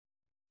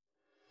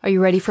Are you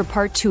ready for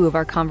part 2 of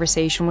our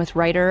conversation with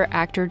writer,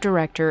 actor,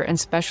 director, and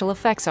special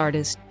effects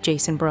artist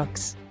Jason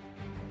Brooks?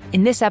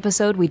 In this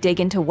episode, we dig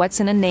into what's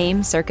in a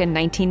name circa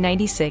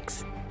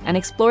 1996 and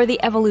explore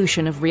the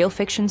evolution of Real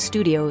Fiction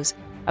Studios,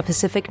 a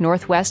Pacific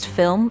Northwest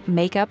film,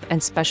 makeup,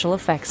 and special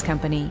effects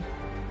company.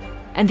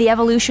 And the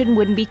evolution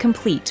wouldn't be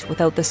complete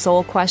without the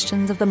soul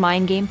questions of the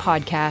Mind Game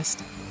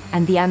podcast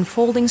and the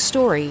unfolding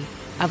story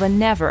of a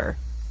never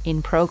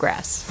in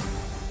progress.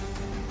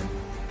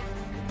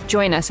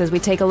 Join us as we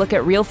take a look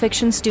at Real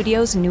Fiction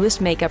Studios' newest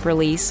makeup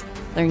release,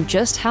 learn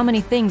just how many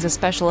things a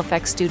special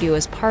effects studio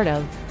is part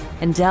of,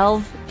 and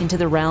delve into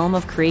the realm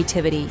of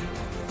creativity.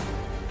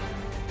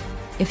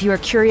 If you are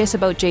curious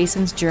about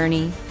Jason's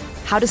journey,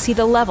 how to see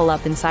the level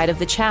up inside of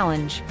the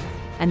challenge,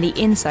 and the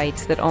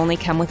insights that only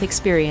come with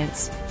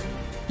experience,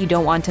 you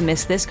don't want to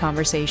miss this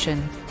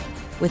conversation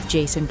with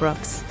Jason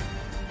Brooks.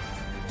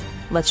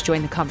 Let's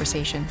join the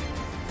conversation.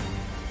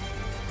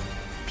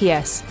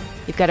 P.S.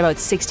 You've got about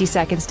 60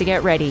 seconds to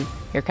get ready.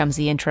 Here comes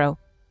the intro.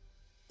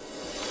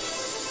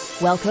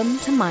 Welcome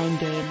to Mind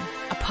Game,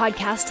 a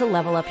podcast to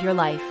level up your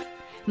life.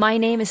 My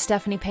name is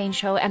Stephanie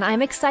Painshaw, and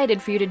I'm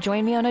excited for you to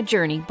join me on a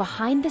journey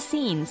behind the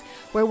scenes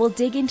where we'll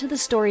dig into the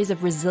stories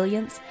of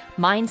resilience,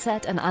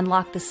 mindset, and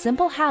unlock the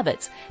simple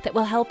habits that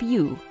will help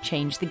you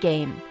change the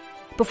game.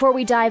 Before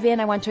we dive in,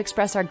 I want to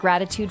express our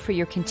gratitude for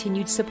your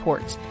continued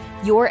support.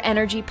 Your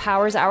energy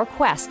powers our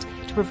quest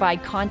to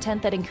provide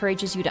content that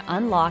encourages you to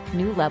unlock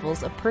new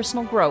levels of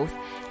personal growth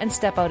and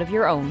step out of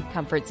your own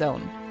comfort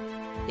zone.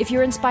 If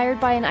you're inspired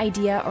by an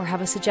idea or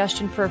have a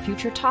suggestion for a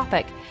future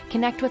topic,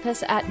 connect with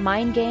us at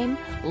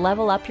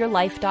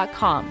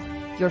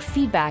mindgamelevelupyourlife.com. Your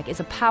feedback is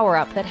a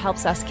power-up that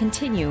helps us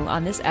continue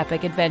on this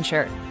epic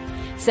adventure.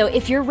 So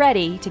if you're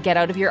ready to get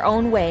out of your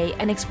own way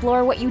and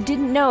explore what you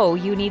didn't know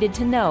you needed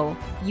to know,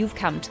 you've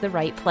come to the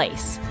right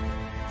place.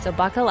 So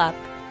buckle up,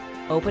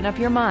 open up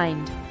your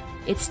mind.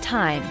 It's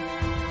time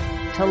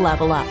to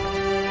level up.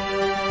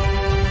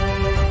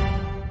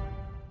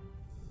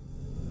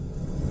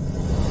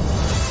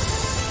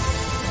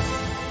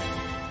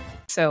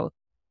 So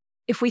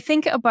if we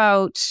think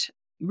about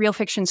Real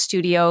Fiction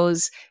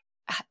Studios,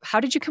 how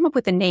did you come up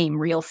with the name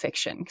Real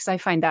Fiction? Because I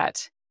find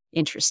that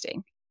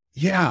interesting.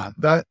 Yeah,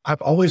 that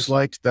I've always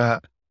liked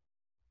that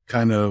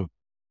kind of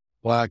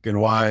black and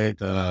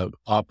white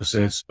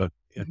opposites, but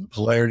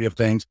polarity of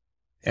things.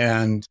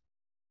 And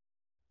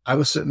I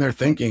was sitting there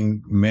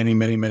thinking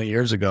many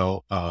years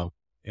ago,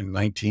 in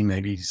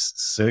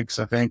 1986,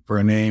 I think, for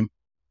a name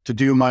to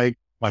do my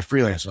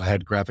freelance. I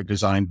had graphic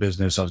design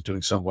business. I was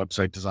doing some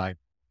website design,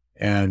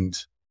 and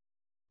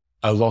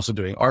I was also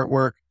doing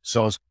artwork.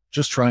 So I was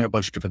just trying a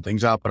bunch of different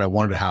things out, but I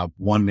wanted to have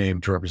one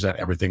name to represent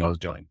everything I was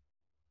doing.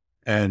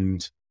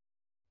 And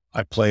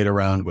I played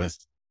around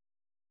with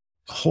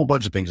a whole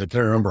bunch of things. I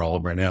can't remember all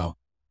of them right now,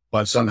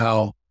 but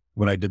somehow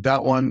when I did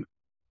that one,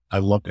 I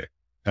loved it.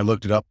 I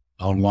looked it up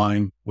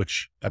online,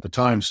 which at the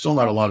time, still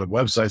not a lot of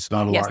websites,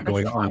 not a lot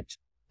going on,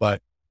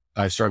 but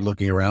I started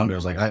looking around. I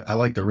was like, I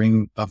like the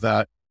ring of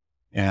that,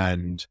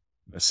 and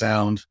the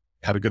sound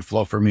had a good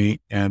flow for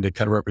me. And it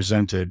kind of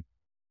represented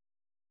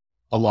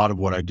a lot of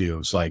what I do.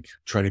 It's like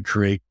try to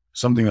create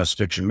something that's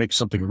fiction, make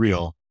something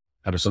real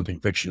out of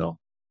something fictional.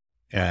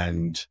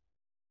 And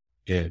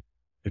it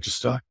just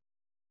stuck.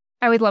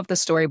 I would love the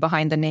story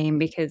behind the name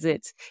because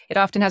it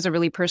often has a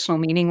really personal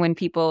meaning when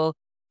people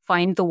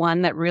find the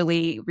one that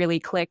really, really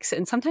clicks.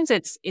 And sometimes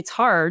it's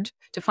hard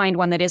to find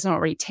one that isn't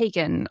already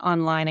taken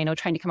online. I know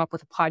trying to come up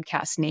with a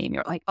podcast name,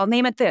 you're like, I'll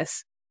name it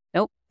this.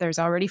 Nope, there's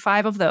already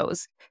 5 of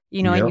those,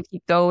 and you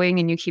keep going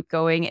and you keep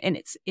going. And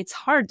it's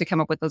hard to come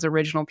up with those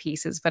original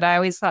pieces. But I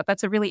always thought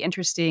that's a really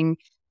interesting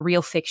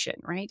real fiction,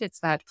 right?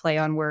 It's that play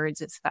on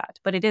words,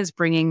 but it is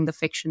bringing the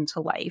fiction to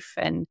life,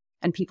 and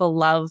people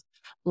love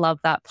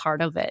that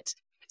part of it.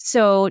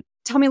 So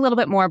tell me a little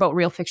bit more about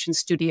Real Fiction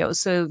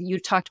Studios. So you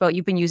talked about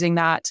you've been using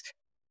that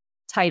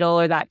title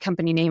or that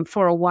company name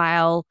for a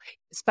while,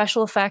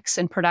 special effects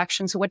and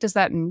production. So what does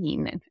that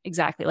mean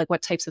exactly? Like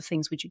what types of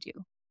things would you do?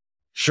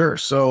 Sure.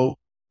 So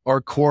our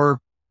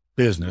core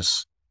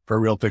business for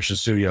Real Fiction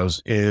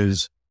Studios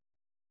is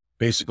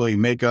basically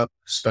makeup,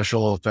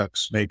 special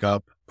effects,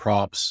 makeup,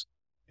 props,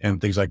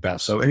 and things like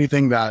that. So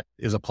anything that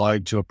is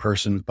applied to a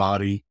person's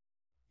body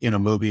in a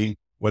movie,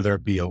 whether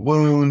it be a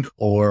wound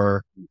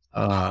or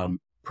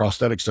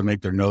prosthetics to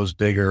make their nose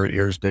bigger,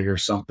 ears bigger,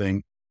 some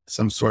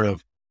sort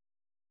of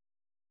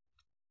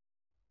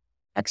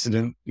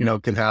accident,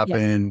 could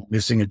happen,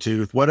 missing a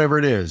tooth, whatever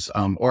it is,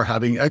 or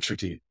having extra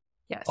teeth.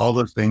 Yes. All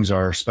those things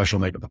are special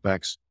makeup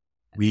effects.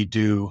 We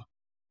do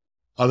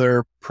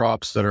other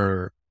props that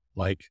are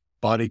like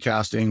body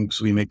casting.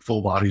 So we make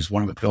full bodies.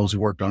 One of the films we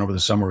worked on over the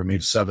summer, we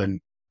made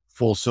 7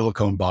 full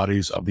silicone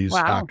bodies of these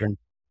actors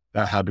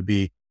that had to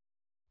be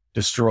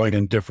destroyed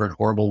in different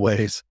horrible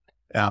ways.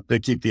 They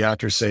keep the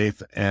actor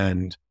safe.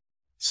 And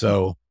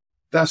so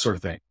that sort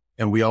of thing.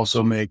 And we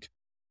also make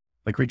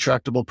like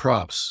retractable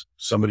props.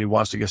 Somebody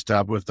wants to get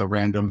stabbed with a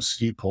random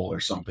ski pole or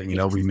something,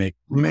 we make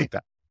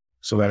that.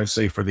 So that is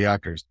safe for the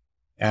actors.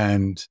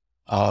 And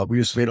we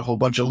just made a whole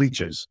bunch of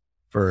leeches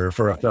for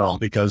a film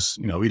because,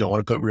 we don't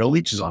want to put real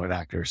leeches on an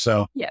actor.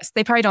 So yes,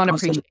 they probably don't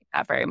appreciate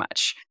that very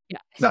much. Yeah.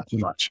 not too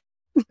much.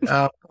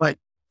 But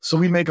so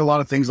we make a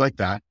lot of things like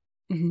that.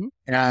 Mm-hmm.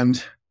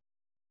 And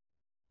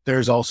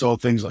there's also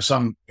things like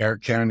some air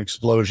cannon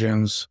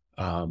explosions,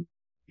 a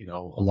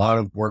lot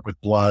of work with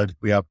blood.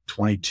 We have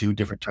 22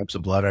 different types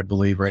of blood, I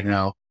believe, right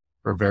now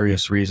for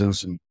various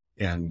reasons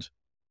and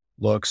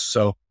looks.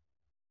 So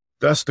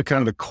that's the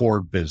kind of the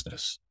core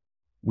business.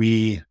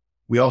 We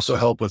also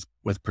help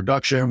with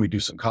production. We do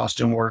some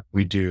costume work.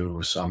 We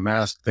do some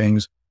mask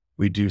things.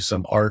 We do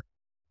some art,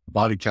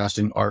 body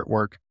casting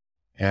artwork,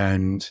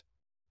 and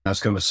that's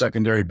kind of a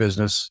secondary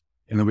business.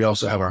 And then we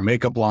also have our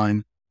makeup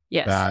line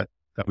Yes.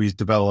 that we've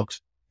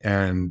developed.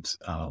 And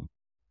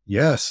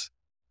yes,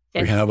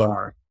 we have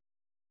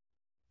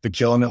the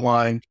Killing It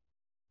line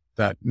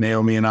that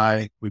Naomi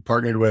and we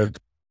partnered with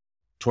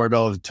Tori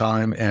Bell at the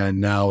time, and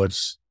now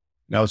it's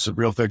a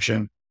Real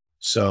Fiction.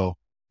 So,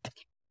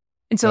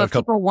 and so if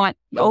people want,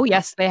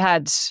 yes, they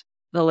had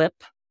the lip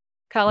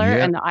color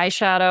and the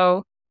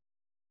eyeshadow,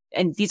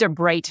 and these are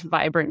bright,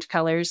 vibrant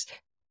colors.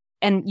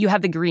 And you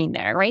have the green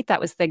there, right?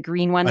 That was the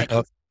green one.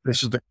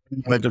 This is the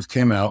green that just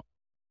came out.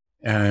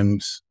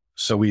 And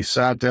so we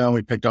sat down,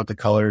 we picked out the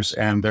colors,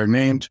 and they're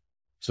named.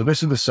 So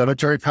this is the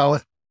Cemetery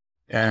palette,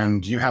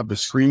 and you have the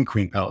Scream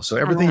Queen palette. So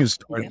everything is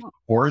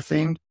horror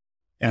themed,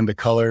 and the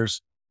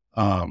colors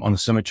on the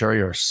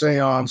Cemetery are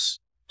Seance,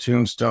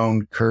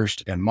 Tombstone,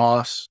 Cursed, and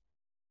Moss.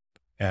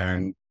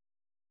 And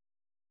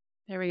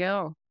there we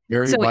go. So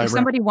vibrant. If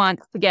somebody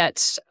wants to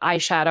get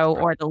eyeshadow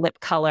or the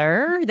lip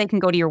color, they can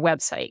go to your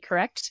website,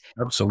 correct?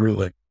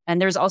 Absolutely. And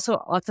there's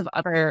also lots of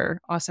other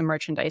awesome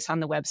merchandise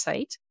on the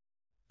website.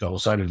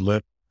 Double-sided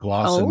lip,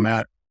 gloss, and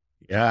matte.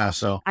 Yeah.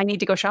 So I need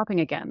to go shopping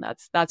again.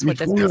 That's what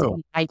this is.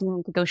 I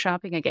need to go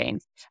shopping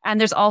again. And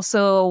there's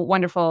also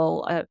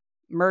wonderful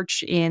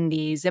merch in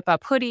the zip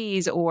up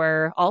hoodies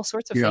or all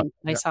sorts of things.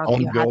 I saw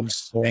that you had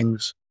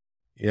things.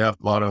 Yeah,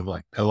 a lot of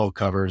like pillow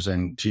covers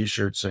and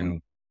t-shirts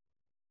and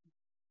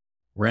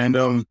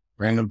random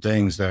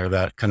things there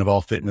that kind of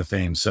all fit in the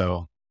theme.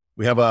 So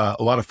we have a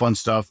lot of fun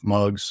stuff,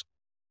 mugs,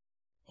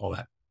 all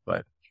that.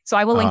 But so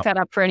I will link that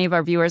up for any of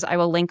our viewers. I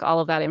will link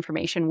all of that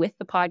information with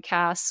the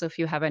podcast. So if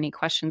you have any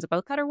questions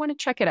about that or want to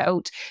check it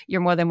out,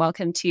 you're more than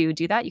welcome to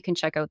do that. You can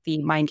check out the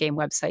Mind Game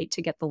website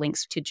to get the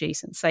links to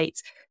Jason's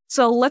sites.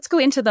 So let's go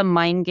into the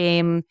Mind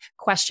Game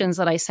questions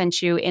that I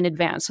sent you in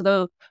advance. So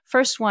the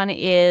first one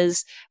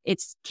is,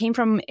 it came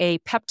from a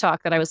pep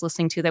talk that I was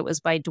listening to that was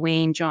by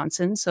Dwayne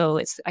Johnson. So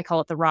I call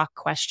it the rock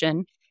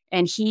question.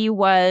 And he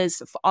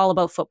was all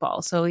about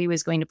football. So he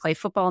was going to play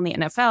football in the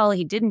NFL.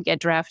 He didn't get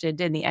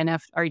drafted in the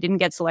NFL, or he didn't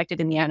get selected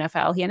in the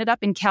NFL. He ended up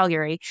in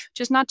Calgary,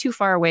 just not too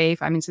far away.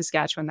 I'm in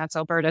Saskatchewan, that's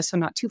Alberta, so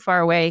not too far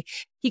away.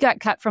 He got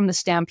cut from the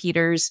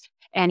Stampeders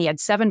and he had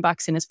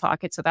 $7 in his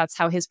pocket. So that's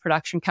how his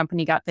production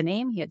company got the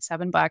name. He had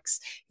 $7.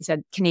 He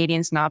said,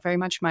 Canadians, not very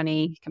much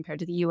money compared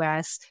to the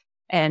US.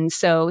 And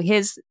so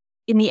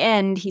in the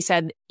end, he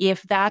said,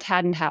 if that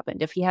hadn't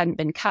happened, if he hadn't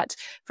been cut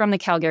from the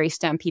Calgary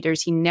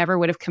Stampeders, he never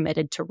would have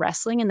committed to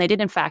wrestling. And they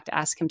did, in fact,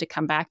 ask him to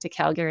come back to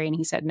Calgary. And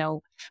he said,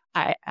 no,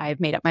 I've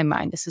made up my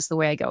mind. This is the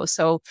way I go.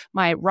 So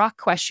my rock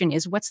question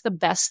is, what's the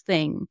best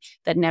thing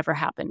that never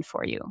happened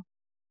for you?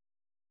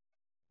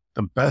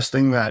 The best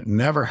thing that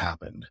never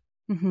happened.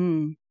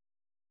 Mm-hmm.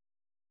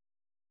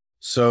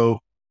 So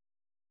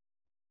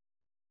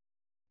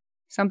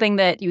something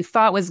that you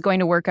thought was going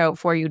to work out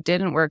for you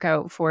didn't work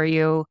out for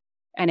you,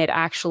 and it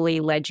actually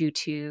led you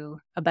to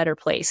a better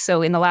place.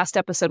 So in the last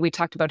episode, we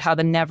talked about how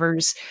the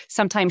nevers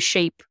sometimes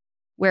shape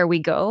where we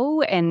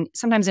go. And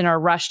sometimes in our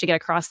rush to get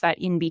across that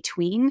in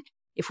between,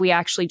 if we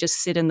actually just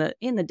sit in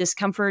the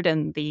discomfort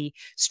and the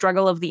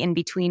struggle of the in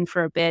between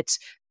for a bit,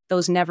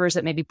 those nevers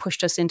that maybe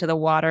pushed us into the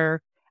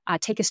water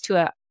take us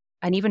to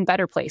an even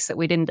better place that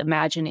we didn't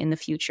imagine in the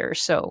future.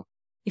 So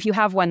if you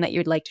have one that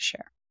you'd like to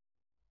share.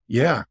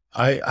 Yeah,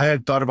 I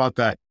had thought about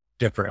that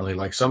differently,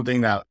 like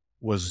something that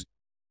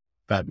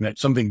meant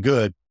something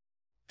good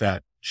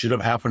that should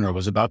have happened or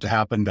was about to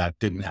happen that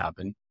didn't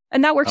happen.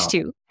 And that works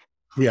too.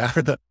 Yeah.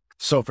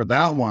 So for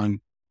that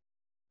one,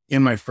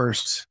 in my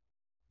first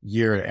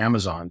year at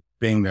Amazon,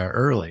 being there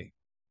early,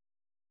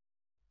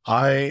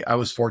 I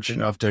was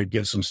fortunate enough to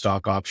get some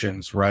stock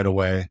options right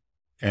away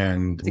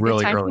and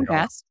really early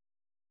on.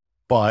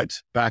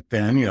 But back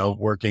then,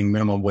 working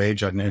minimum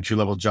wage at an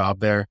entry-level job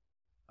there,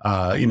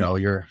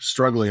 you're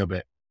struggling a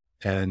bit.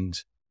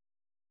 And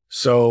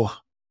so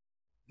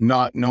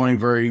not knowing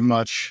very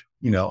much,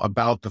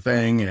 about the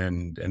thing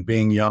and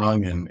being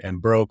young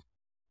and broke,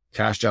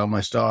 cashed out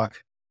my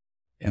stock.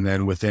 And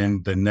then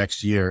within the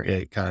next year,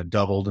 it kind of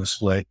doubled and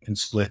split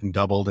and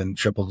doubled and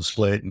tripled and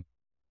split.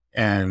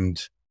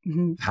 And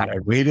had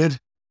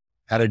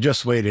I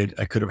just waited,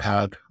 I could have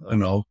had,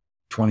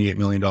 $28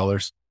 million.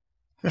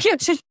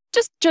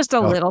 Just a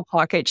little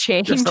pocket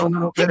change. Just a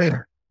little bit.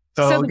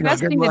 So the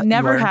best thing that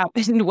never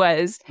happened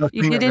was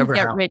you didn't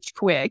get rich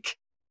quick.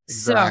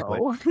 Exactly.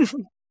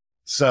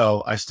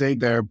 So I stayed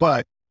there,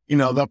 but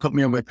that put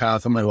me on my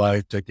path in my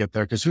life to get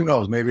there. Cause who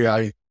knows, maybe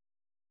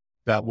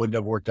that wouldn't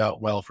have worked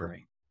out well for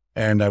me.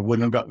 and I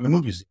wouldn't have gotten the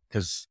movies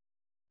because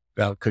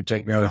that could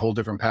take me on a whole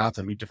different path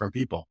and meet different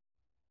people.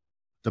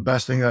 The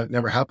best thing that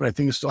never happened, I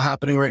think, is still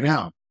happening right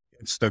now.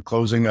 It's the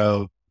closing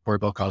of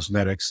Port Bell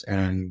Cosmetics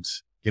and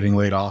getting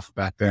laid off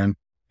back then,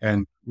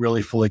 and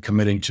really fully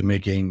committing to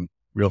making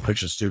Real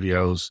Picture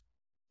Studios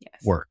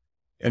work.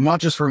 And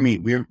not just for me.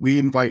 We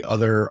invite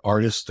other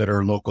artists that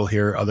are local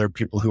here, other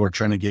people who are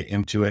trying to get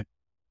into it.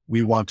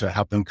 We want to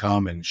have them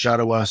come and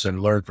shadow us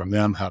and learn from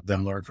them, have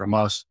them learn from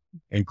us,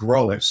 and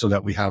grow it so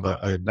that we have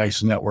a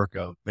nice network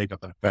of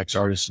makeup and effects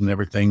artists and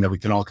everything that we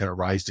can all kind of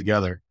rise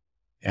together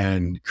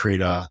and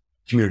create a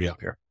community up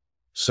here.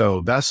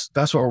 So that's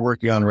what we're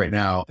working on right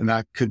now. And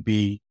that's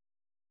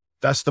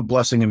the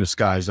blessing in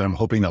disguise that I'm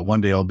hoping that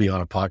one day I'll be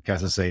on a podcast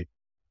and say,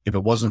 if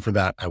it wasn't for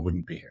that, I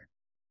wouldn't be here.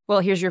 Well,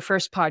 here's your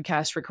first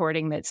podcast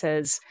recording that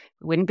says,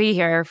 wouldn't be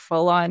here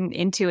full on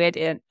into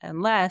it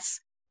unless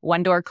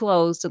one door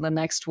closed and the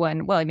next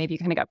one, well, maybe you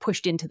kind of got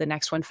pushed into the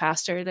next one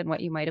faster than what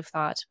you might have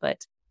thought.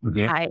 But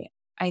I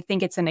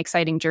think it's an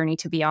exciting journey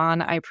to be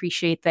on. I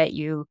appreciate that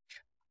you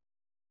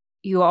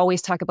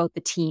always talk about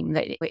the team,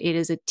 that it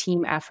is a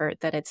team effort,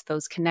 that it's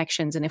those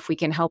connections. And if we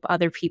can help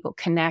other people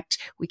connect,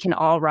 we can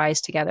all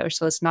rise together.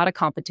 So it's not a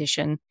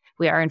competition.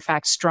 We are, in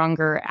fact,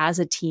 stronger as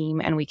a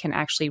team, and we can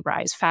actually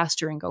rise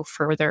faster and go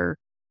further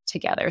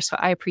together. So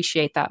I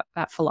appreciate that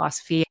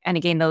philosophy. And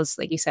again, those,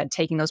 like you said,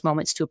 taking those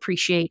moments to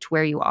appreciate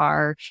where you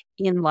are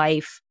in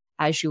life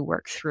as you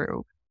work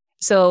through.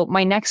 So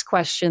my next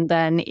question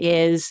then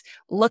is,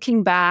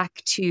 looking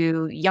back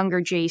to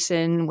younger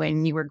Jason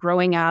when you were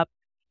growing up,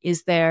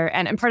 is there,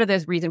 and part of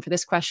the reason for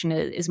this question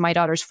is my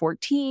daughter's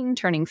 14,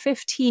 turning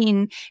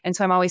 15. And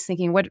so I'm always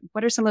thinking, what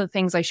are some of the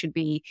things I should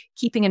be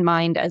keeping in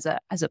mind as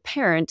a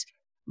parent?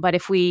 But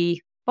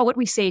what would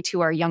we say to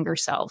our younger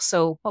self?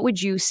 So what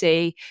would you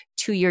say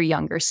to your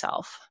younger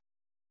self?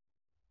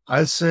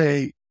 I'd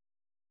say,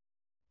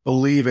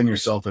 believe in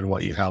yourself and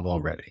what you have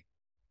already.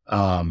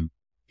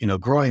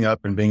 Growing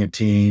up and being a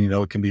teen,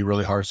 it can be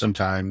really hard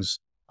sometimes.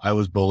 I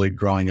was bullied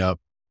growing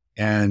up,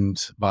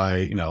 and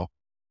by,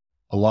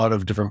 a lot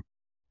of different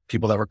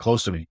people that were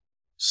close to me.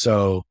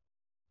 So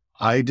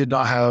I did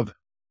not have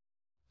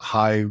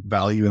high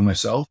value in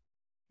myself.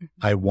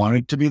 I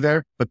wanted to be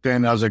there, but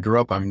then as I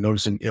grew up, I'm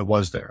noticing it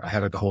was there. I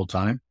had it the whole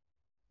time.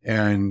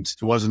 And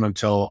it wasn't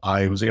until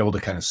I was able to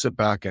kind of sit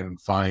back and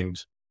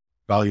find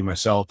value in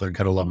myself and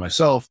kind of love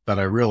myself that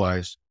I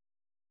realized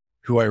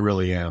who I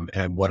really am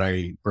and what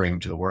I bring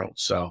to the world.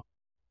 So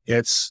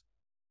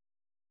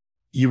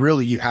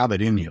you have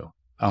it in you.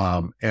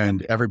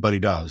 And everybody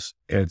does.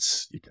 I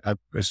just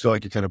feel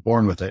like you're kind of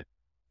born with it,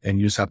 and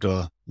you just have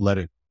to let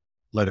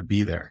it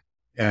be there.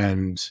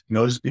 And,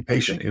 just be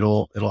patient.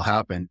 It'll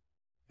happen.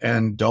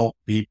 And don't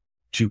be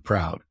too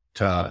proud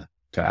to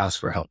ask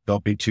for help.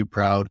 Don't be too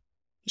proud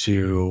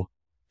to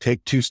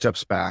take 2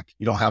 steps back.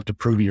 You don't have to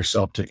prove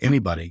yourself to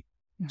anybody.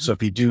 Mm-hmm. So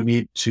if you do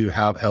need to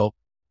have help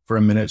for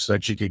a minute so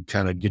that you can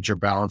kind of get your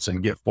balance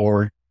and get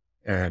forward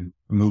and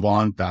move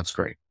on, that's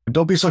great. But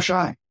don't be so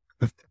shy.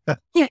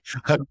 Yeah.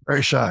 I'm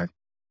very shy.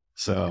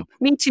 So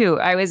me too.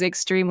 I was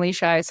extremely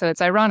shy. So it's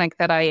ironic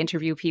that I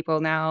interview people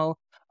now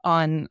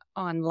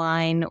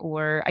online,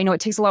 or I know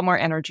it takes a lot more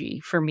energy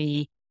for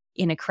me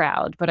in a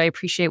crowd, but I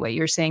appreciate what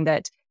you're saying,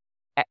 that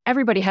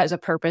everybody has a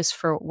purpose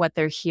for what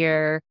they're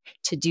here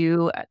to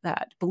do,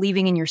 that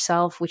believing in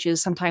yourself, which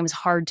is sometimes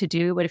hard to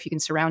do, but if you can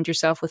surround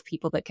yourself with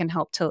people that can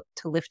help to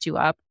lift you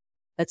up,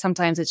 that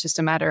sometimes it's just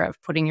a matter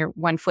of putting your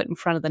one foot in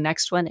front of the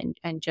next one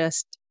and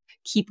just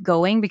keep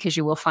going, because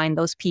you will find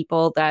those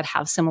people that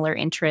have similar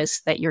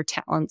interests, that your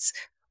talents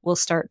will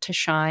start to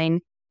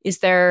shine. Is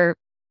there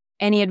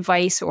any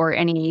advice or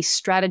any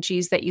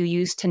strategies that you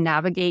use to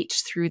navigate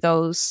through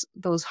those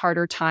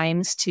harder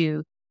times,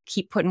 to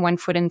keep putting one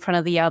foot in front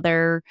of the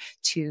other,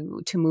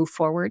 to move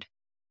forward?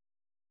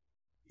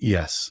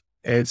 Yes.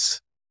 I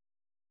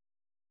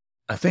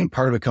think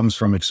part of it comes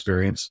from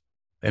experience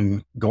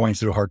and going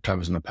through hard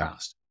times in the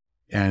past,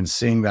 and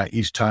seeing that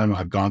each time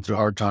I've gone through a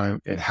hard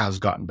time, it has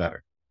gotten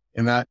better.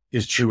 And that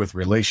is true with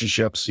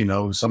relationships.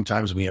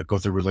 Sometimes when you go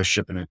through a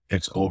relationship and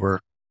it's over,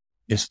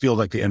 it feels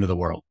like the end of the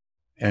world.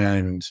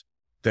 And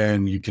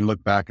then you can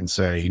look back and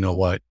say, you know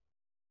what?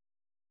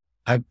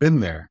 I've been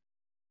there,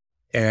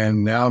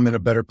 and now I'm in a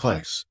better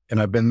place. And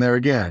I've been there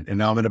again, and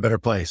now I'm in a better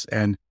place.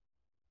 And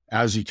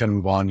as you kind of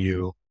move on,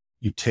 you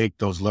take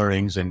those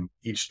learnings, and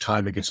each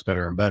time it gets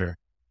better and better.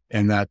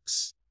 And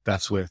that's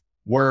with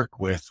work,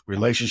 with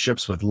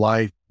relationships, with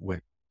life,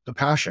 with the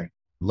passion,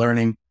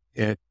 learning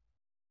it.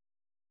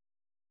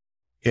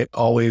 It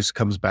always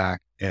comes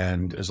back.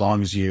 And as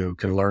long as you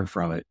can learn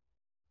from it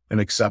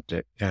and accept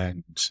it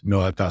and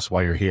know that that's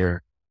why you're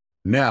here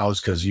now, is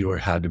because you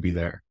had to be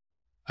there,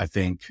 I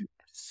think.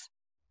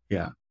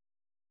 Yeah.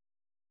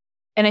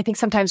 And I think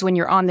sometimes when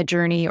you're on the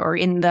journey or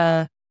in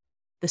the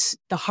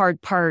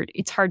hard part,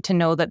 it's hard to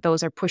know that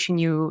those are pushing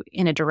you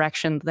in a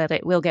direction that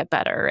it will get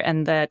better.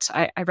 And that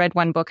I read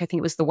one book, I think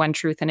it was The One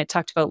Truth, and it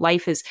talked about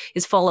life is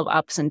full of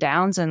ups and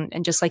downs.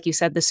 And just like you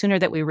said, the sooner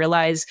that we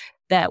realize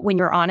that when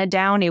you're on a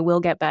down, it will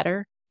get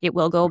better, it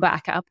will go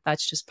back up.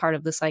 That's just part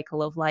of the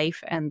cycle of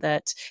life. And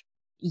that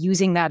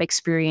using that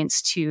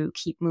experience to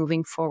keep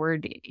moving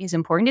forward is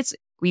important.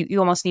 You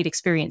almost need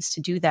experience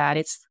to do that.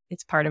 It's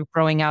part of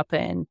growing up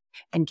and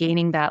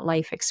gaining that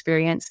life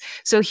experience.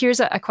 So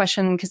here's a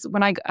question, because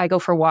when I go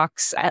for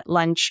walks at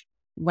lunch,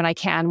 when I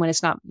can, when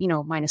it's not,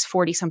 minus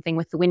 40 something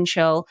with the wind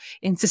chill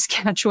in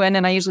Saskatchewan,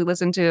 and I usually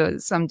listen to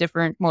some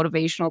different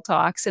motivational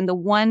talks. And the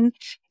one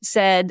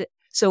said,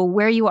 so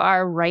where you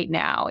are right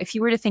now, if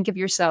you were to think of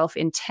yourself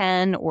in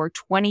 10 or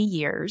 20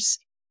 years,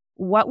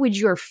 what would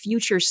your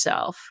future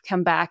self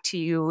come back to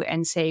you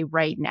and say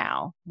right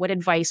now? What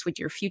advice would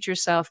your future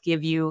self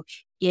give you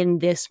in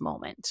this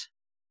moment?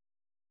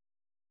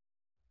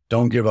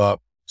 Don't give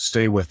up.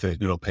 Stay with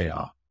it. It'll pay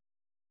off.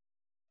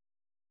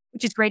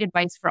 Which is great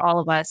advice for all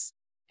of us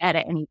at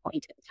any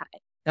point in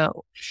time.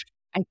 So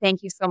I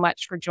thank you so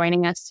much for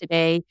joining us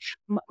today.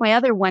 My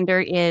other wonder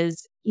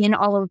is, in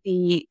all of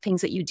the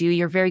things that you do,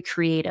 you're very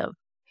creative.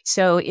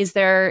 So is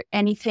there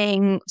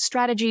anything,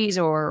 strategies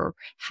or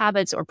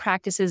habits or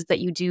practices that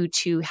you do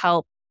to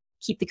help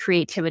keep the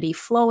creativity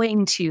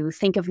flowing, to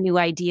think of new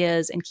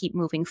ideas and keep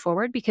moving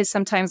forward? Because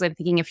sometimes I'm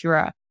thinking, if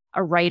you're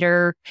a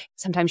writer,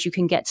 sometimes you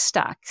can get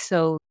stuck.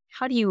 So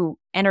how do you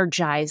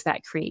energize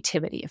that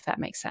creativity, if that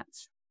makes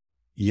sense?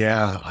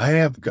 Yeah,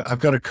 I've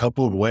got a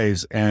couple of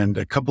ways, and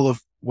a couple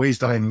of ways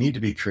that I need to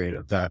be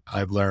creative that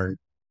I've learned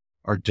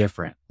are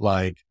different.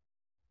 Like,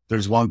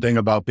 there's one thing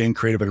about being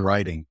creative in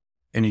writing,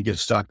 and you get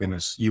stuck in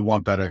this, you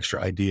want that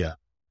extra idea,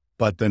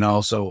 but then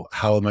also,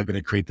 how am I going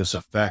to create this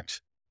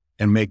effect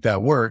and make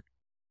that work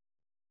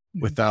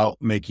without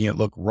making it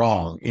look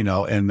wrong?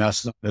 And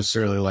that's not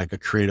necessarily like a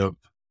creative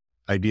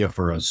idea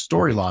for a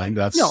storyline.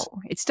 No,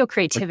 it's still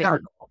creativity.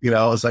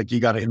 It's like, you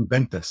got to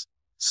invent this.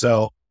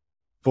 So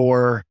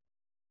for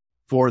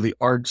the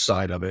art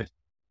side of it,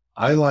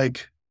 I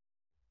like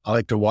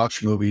to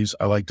watch movies.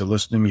 I like to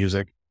listen to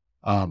music.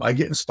 I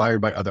get inspired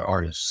by other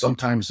artists.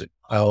 Sometimes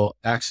I'll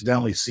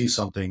accidentally see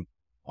something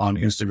on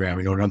Instagram,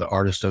 another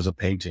artist does a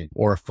painting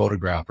or a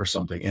photograph or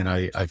something, and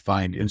I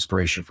find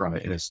inspiration from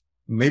it. And it's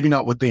maybe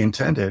not what they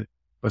intended,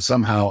 but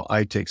somehow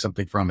I take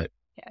something from it.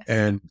 Yes.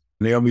 And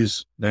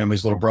Naomi's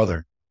little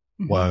brother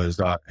was,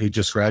 he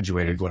just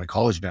graduated, going to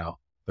college now,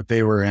 but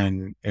they were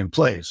in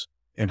plays,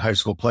 in high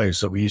school plays.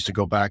 So we used to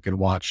go back and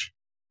watch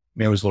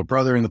Naomi's little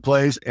brother in the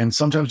plays. And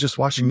sometimes just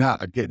watching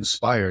that, I'd get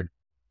inspired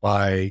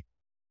by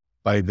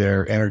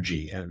their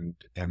energy and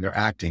their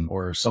acting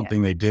or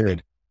something they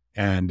did.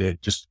 And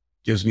it just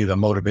gives me the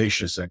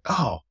motivation to say,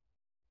 oh,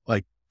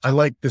 like, I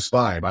like this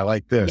vibe. I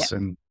like this. Yeah.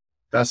 And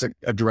that's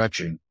a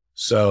direction.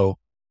 So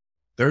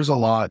there's a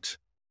lot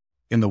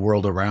in the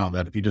world around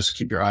that if you just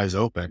keep your eyes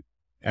open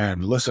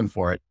and listen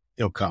for it,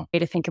 it'll come.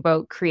 To think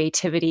about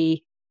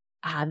creativity,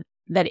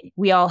 that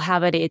we all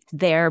have it, it's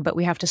there, but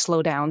we have to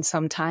slow down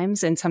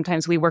sometimes. And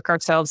sometimes we work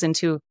ourselves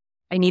into,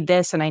 I need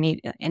this and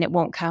it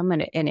won't come,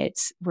 and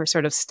we're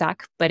sort of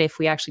stuck. But if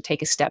we actually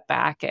take a step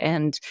back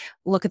and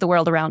look at the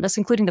world around us,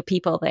 including the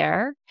people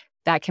there,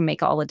 that can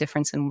make all the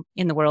difference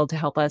in the world to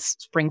help us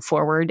spring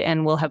forward.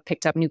 And we'll have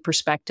picked up new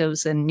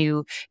perspectives and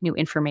new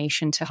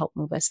information to help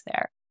move us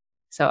there.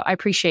 So I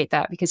appreciate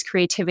that, because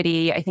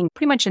creativity, I think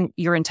pretty much in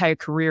your entire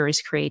career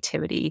is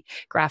creativity,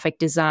 graphic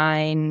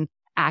design,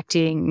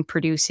 acting,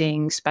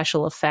 producing,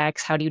 special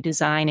effects. How do you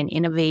design and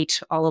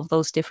innovate all of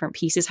those different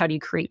pieces? How do you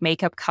create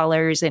makeup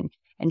colors and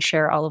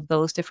share all of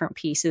those different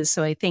pieces?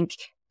 So I think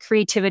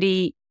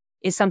creativity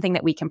is something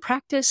that we can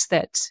practice,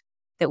 that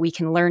we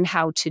can learn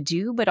how to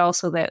do, but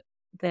also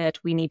that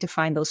we need to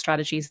find those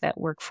strategies that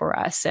work for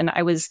us. And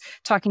I was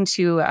talking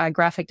to a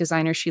graphic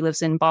designer. She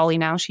lives in Bali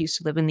now. She used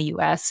to live in the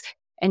US.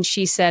 And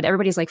she said,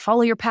 everybody's like,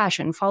 follow your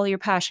passion, follow your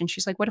passion.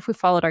 She's like, what if we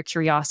followed our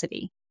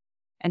curiosity?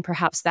 And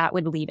perhaps that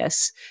would lead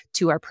us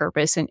to our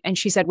purpose. And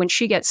she said, when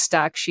she gets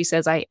stuck, she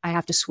says, I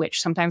have to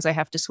switch. Sometimes I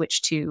have to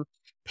switch to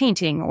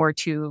painting or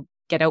to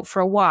get out for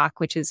a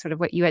walk, which is sort of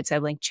what you had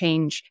said, like,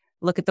 change,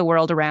 look at the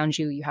world around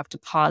you. You have to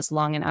pause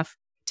long enough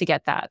to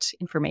get that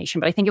information.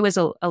 But I think it was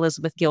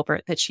Elizabeth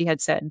Gilbert that she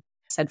had said,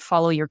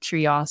 follow your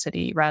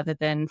curiosity rather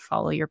than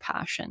follow your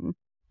passion.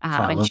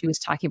 And she was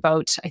talking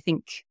about, I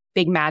think,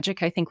 Big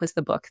Magic, I think, was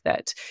the book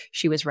that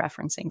she was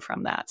referencing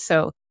from that.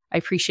 So I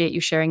appreciate you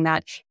sharing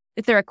that.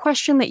 Is there a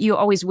question that you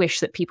always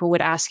wish that people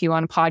would ask you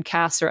on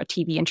podcasts or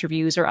TV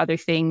interviews or other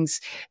things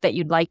that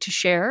you'd like to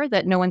share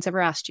that no one's ever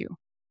asked you?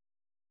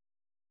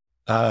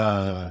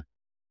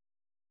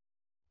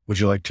 Would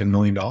you like $10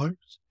 million?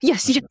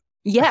 Yes.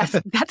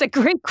 Yes. That's a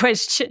great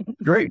question.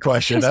 Great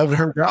question. I've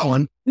heard that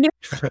one.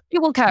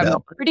 It will come. No.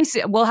 Pretty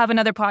soon. We'll have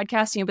another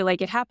podcast and you'll be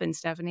like, it happened,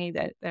 Stephanie.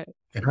 That it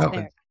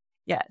happened. There.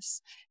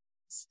 Yes.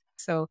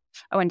 So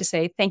I wanted to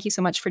say thank you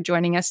so much for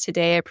joining us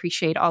today. I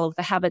appreciate all of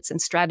the habits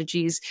and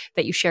strategies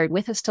that you shared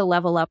with us to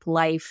level up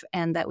life,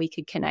 and that we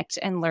could connect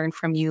and learn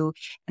from you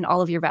and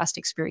all of your vast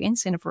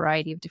experience in a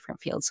variety of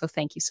different fields. So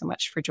thank you so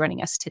much for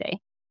joining us today.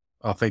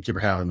 Oh, thank you for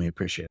having me.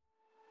 Appreciate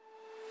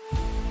it.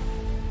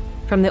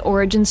 From the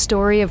origin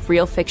story of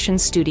Real Fiction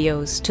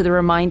Studios to the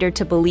reminder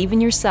to believe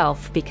in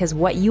yourself, because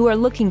what you are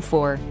looking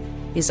for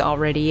is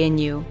already in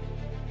you.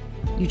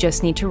 You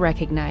just need to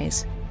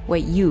recognize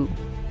what you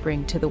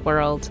bring to the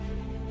world.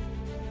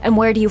 And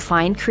where do you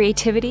find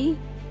creativity?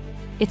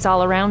 It's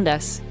all around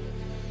us.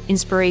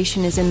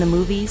 Inspiration is in the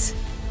movies,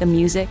 the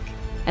music,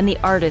 and the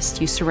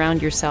artists you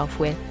surround yourself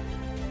with.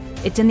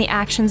 It's in the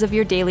actions of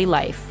your daily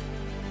life.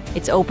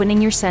 It's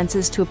opening your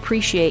senses to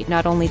appreciate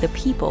not only the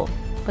people,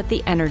 but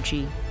the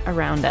energy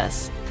around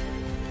us.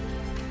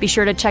 Be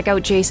sure to check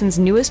out Jason's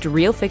newest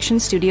Real Fiction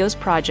Studios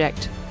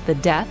project, The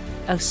Death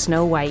of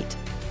Snow White,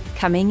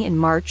 coming in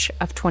March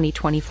of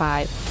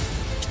 2025.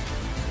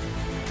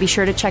 Be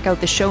sure to check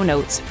out the show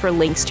notes for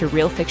links to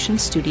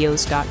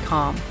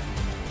realfictionstudios.com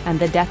and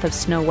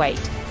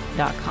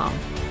thedeathofsnowwhite.com.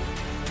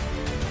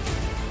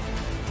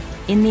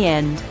 In the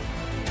end,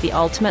 the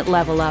ultimate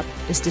level up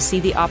is to see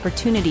the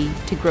opportunity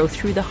to grow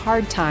through the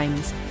hard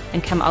times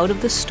and come out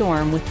of the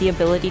storm with the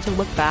ability to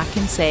look back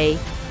and say,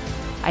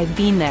 I've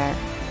been there,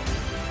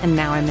 and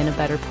now I'm in a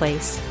better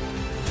place.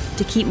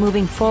 To keep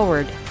moving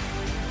forward,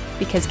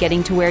 because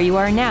getting to where you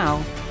are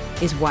now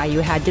is why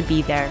you had to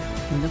be there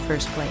in the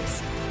first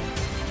place.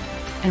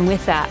 And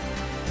with that,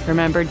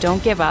 remember,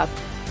 don't give up,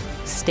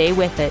 stay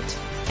with it,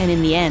 and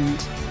in the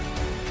end,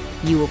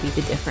 you will be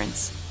the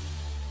difference.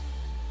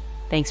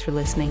 Thanks for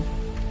listening.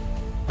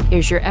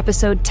 Here's your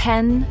episode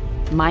 10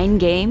 Mind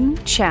Game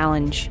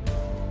Challenge.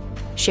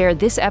 Share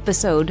this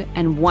episode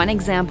and one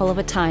example of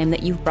a time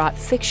that you've brought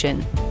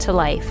fiction to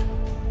life.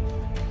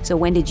 So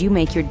when did you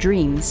make your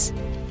dreams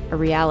a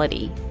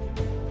reality?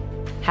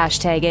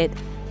 Hashtag it,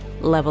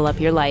 level up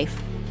your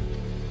life.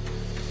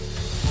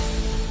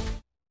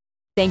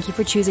 Thank you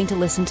for choosing to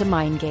listen to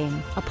Mind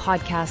Game, a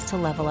podcast to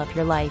level up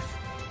your life.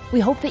 We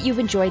hope that you've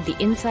enjoyed the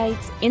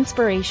insights,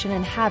 inspiration,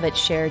 and habits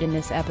shared in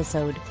this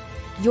episode.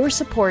 Your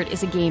support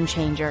is a game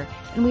changer,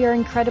 and we are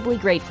incredibly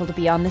grateful to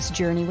be on this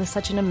journey with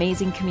such an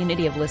amazing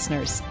community of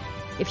listeners.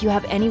 If you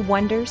have any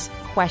wonders,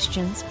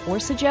 questions, or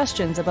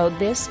suggestions about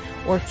this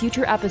or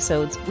future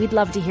episodes, we'd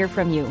love to hear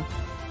from you.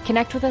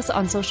 Connect with us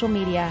on social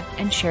media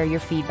and share your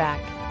feedback.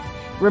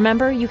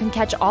 Remember, you can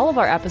catch all of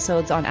our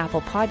episodes on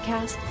Apple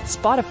Podcasts,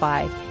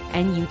 Spotify,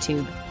 and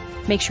YouTube.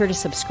 Make sure to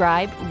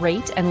subscribe,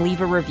 rate, and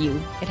leave a review.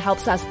 It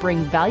helps us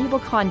bring valuable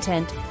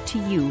content to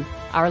you,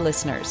 our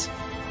listeners.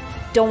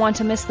 Don't want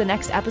to miss the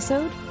next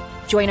episode?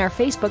 Join our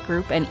Facebook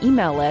group and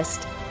email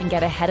list and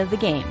get ahead of the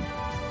game.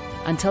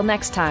 Until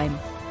next time,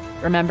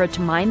 remember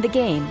to mind the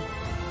game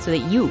so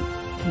that you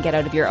can get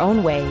out of your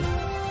own way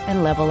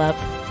and level up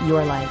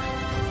your life.